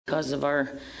because of our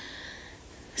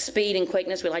speed and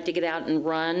quickness. We like to get out and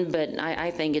run, but I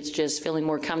think it's just feeling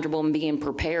more comfortable and being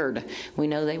prepared. We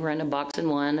know they run a box and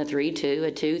 1, a 3-2,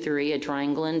 a 2-3, a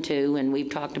triangle and 2, and we've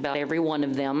talked about every one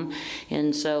of them.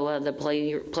 And so the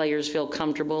players feel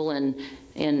comfortable in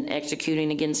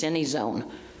executing against any zone.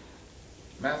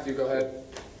 Matthew, go ahead.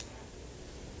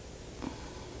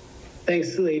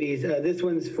 Thanks, ladies. This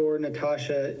one's for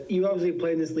Natasha. You obviously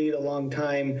played in this league a long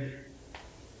time,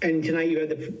 and tonight you had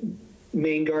the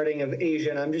main guarding of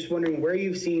Asia, and I'm just wondering where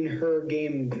you've seen her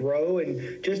game grow,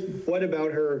 and just what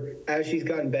about her, as she's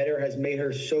gotten better, has made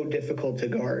her so difficult to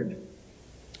guard?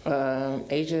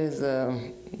 Asia is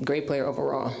a great player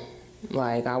overall.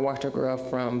 Like, I watched her grow up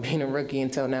from being a rookie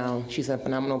until now. She's a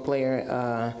phenomenal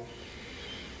player.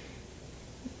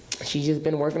 She's just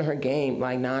been working her game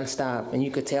like nonstop, and you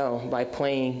could tell by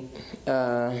playing.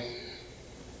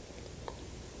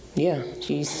 Yeah,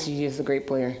 she's just a great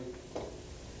player.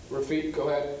 Rafiq, go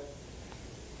ahead.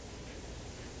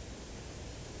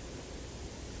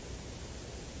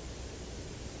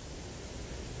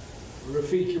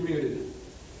 Rafiq, you're muted.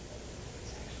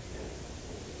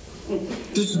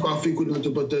 This is Rafiq with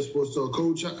nothing but that sports talk.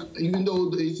 Coach, even though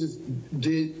they just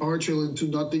are trailing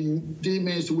 2-0, you did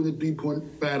manage to win a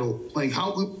 3-point battle. Like,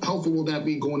 how helpful will that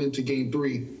be going into Game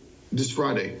 3 this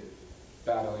Friday?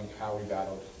 Battling, how we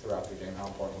battled throughout the game, how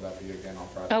important will that be again on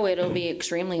Friday? Oh, it'll be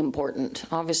extremely important.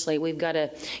 Obviously, we've got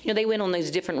to, they went on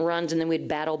these different runs, and then we'd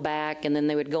battle back, and then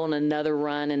they would go on another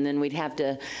run, and then we'd have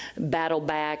to battle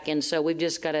back. And so we've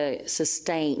just got to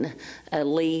sustain a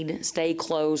lead, stay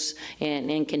close,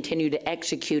 and continue to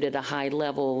execute at a high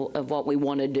level of what we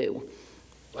want to do.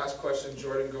 Last question,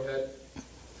 Jordan, go ahead.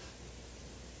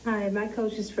 Hi, my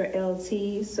coach is for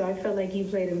LT, so I felt like you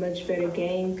played a much better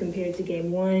game compared to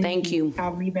Game 1. Thank you. You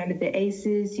rebounded the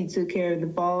aces, you took care of the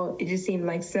ball. It just seemed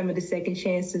like some of the second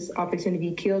chances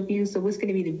opportunity killed you. So what's going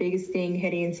to be the biggest thing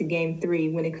heading into Game 3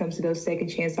 when it comes to those second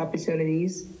chance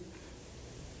opportunities?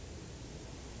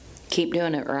 Keep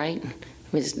doing it, right?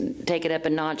 Just take it up a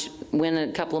notch, win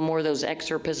a couple of more of those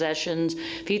extra possessions.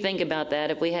 If you think about that,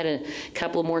 if we had a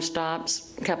couple more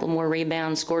stops, a couple more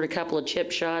rebounds, scored a couple of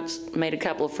chip shots, made a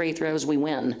couple of free throws, we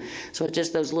win. So it's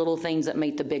just those little things that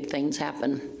make the big things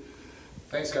happen.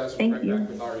 Thanks, guys. We'll Thank you. back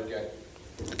with Arike.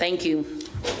 Thank you.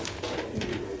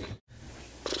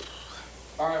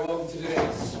 All right, welcome to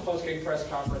today's post-game press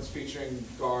conference featuring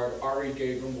guard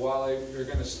Arike Ogunbowale. We're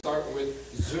going to start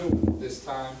with Zoom this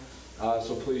time.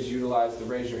 So please utilize the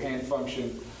raise your hand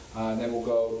function, and then we'll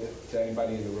go to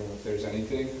anybody in the room if there's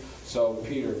anything. So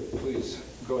Peter, please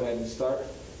go ahead and start.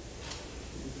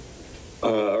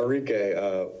 Arike,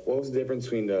 what was the difference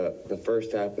between the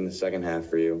first half and the second half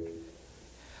for you?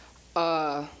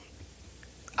 I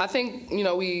think,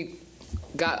 we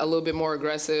got a little bit more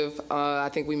aggressive. I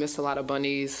think we missed a lot of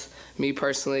bunnies, me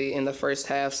personally, in the first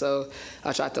half. So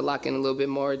I tried to lock in a little bit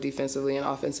more defensively and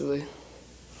offensively.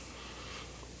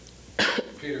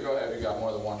 Peter, go ahead. We got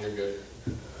more than one. You're good.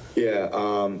 Yeah,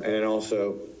 and then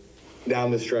also down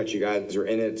the stretch, you guys were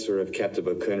in it, sort of kept it,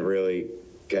 but couldn't really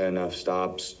get enough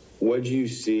stops. What did you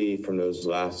see from those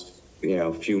last,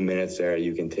 few minutes there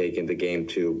you can take into Game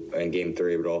 2 and Game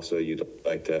 3, but also you'd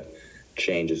like to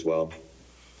change as well?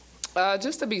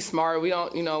 Just to be smart. We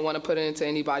don't, want to put it into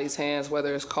anybody's hands,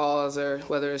 whether it's calls or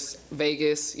whether it's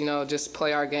Vegas. Just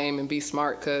play our game and be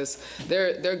smart because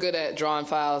they're good at drawing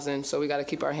fouls, and so we got to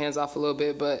keep our hands off a little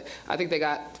bit. But I think they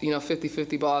got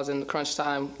 50-50 balls in the crunch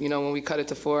time. When we cut it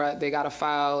to 4, they got a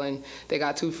foul and they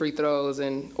got 2 free throws,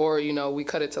 or we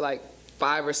cut it to like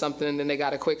 5 or something, and then they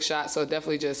got a quick shot. So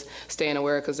definitely just staying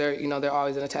aware because they're they're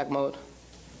always in attack mode.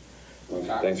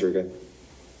 Thanks, Rika.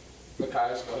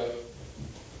 Matthias, go ahead.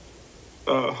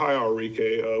 Hi,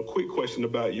 Arike. Quick question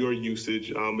about your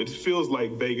usage. It feels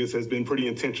like Vegas has been pretty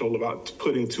intentional about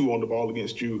putting 2 on the ball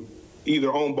against you,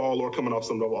 either on ball or coming off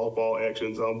some of the off-ball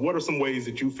actions. What are some ways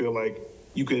that you feel like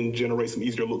you can generate some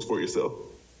easier looks for yourself?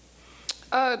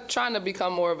 Trying to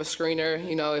become more of a screener.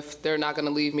 If they're not going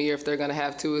to leave me or if they're going to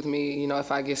have 2 with me,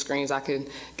 if I get screens, I can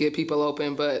get people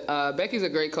open. But Becky's a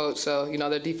great coach, so,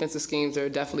 their defensive schemes are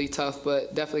definitely tough,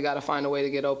 but definitely got to find a way to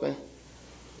get open.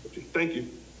 Thank you.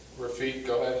 Rafiq,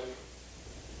 go ahead.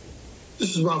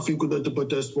 This is Rafiq with nothing but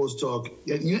that sports talk.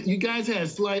 Yeah, you guys had a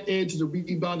slight edge to the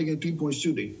rebounding and 3-point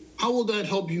shooting. How will that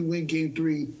help you win Game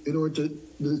 3 in order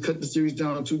to cut the series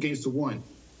down 2-1?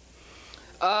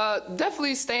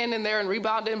 Definitely staying in there and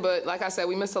rebounding, but like I said,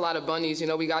 we missed a lot of bunnies.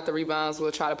 We got the rebounds,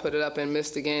 we'll try to put it up and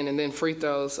missed again, and then free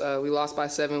throws. We lost by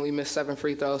 7, we missed 7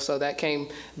 free throws, so that came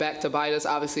back to bite us.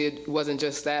 Obviously, it wasn't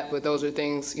just that, but those are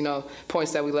things,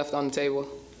 points that we left on the table.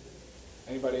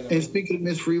 Anybody in the And room? speaking of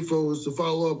missed free throws, to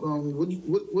follow up,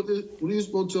 what do you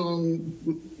spoke to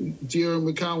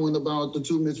De'Aaron McCowan about the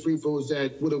 2 missed free throws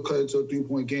that would have cut it to a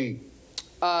 3-point game?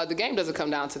 The game doesn't come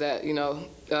down to that, you know.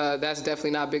 That's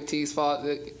definitely not Big T's fault.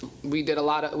 We had a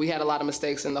lot of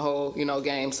mistakes in the whole, you know,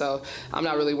 game. So I'm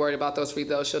not really worried about those free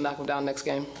throws. She'll knock them down next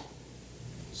game.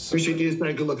 Appreciate the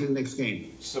insight. Good luck in the next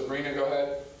game. Sabrina, go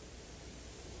ahead.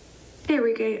 Hey,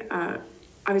 Arike.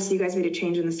 Obviously, you guys made a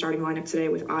change in the starting lineup today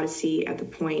with Odyssey at the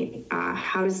point.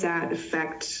 How does that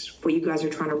affect what you guys are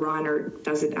trying to run, or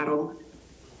does it at all?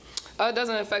 It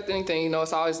doesn't affect anything. You know,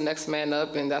 it's always next man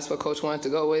up, and that's what Coach wanted to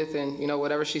go with. And, you know,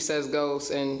 whatever she says goes.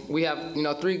 And we have, you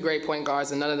know, 3 great point guards,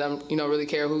 and none of them, you know, really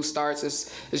care who starts.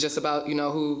 It's just about, you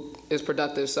know, who is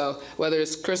productive. So whether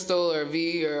it's Crystal or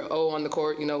V or O on the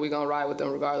court, you know, we're going to ride with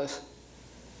them regardless.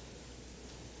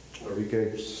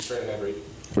 Arike. Straight ahead, Reed.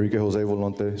 Arike Jose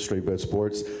Volante, Straight Bet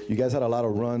Sports. You guys had a lot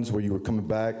of runs where you were coming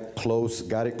back close,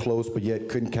 got it close, but yet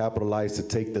couldn't capitalize to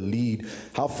take the lead.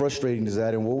 How frustrating is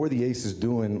that, and what were the Aces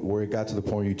doing where it got to the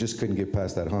point where you just couldn't get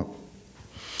past that hump?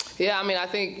 Yeah, I mean, I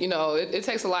think, you know, it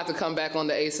takes a lot to come back on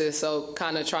the Aces, so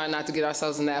kind of trying not to get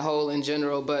ourselves in that hole in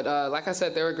general. But like I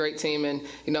said, they're a great team, and,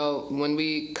 you know, when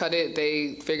we cut it,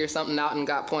 they figured something out and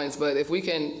got points. But if we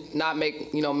can not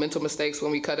make, you know, mental mistakes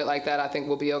when we cut it like that, I think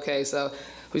we'll be okay. So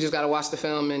we just got to watch the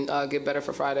film and get better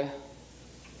for Friday.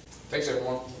 Thanks,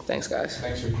 everyone. Thanks, guys.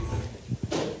 Thanks, Reed.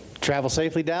 Travel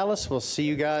safely, Dallas. We'll see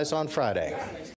you guys on Friday.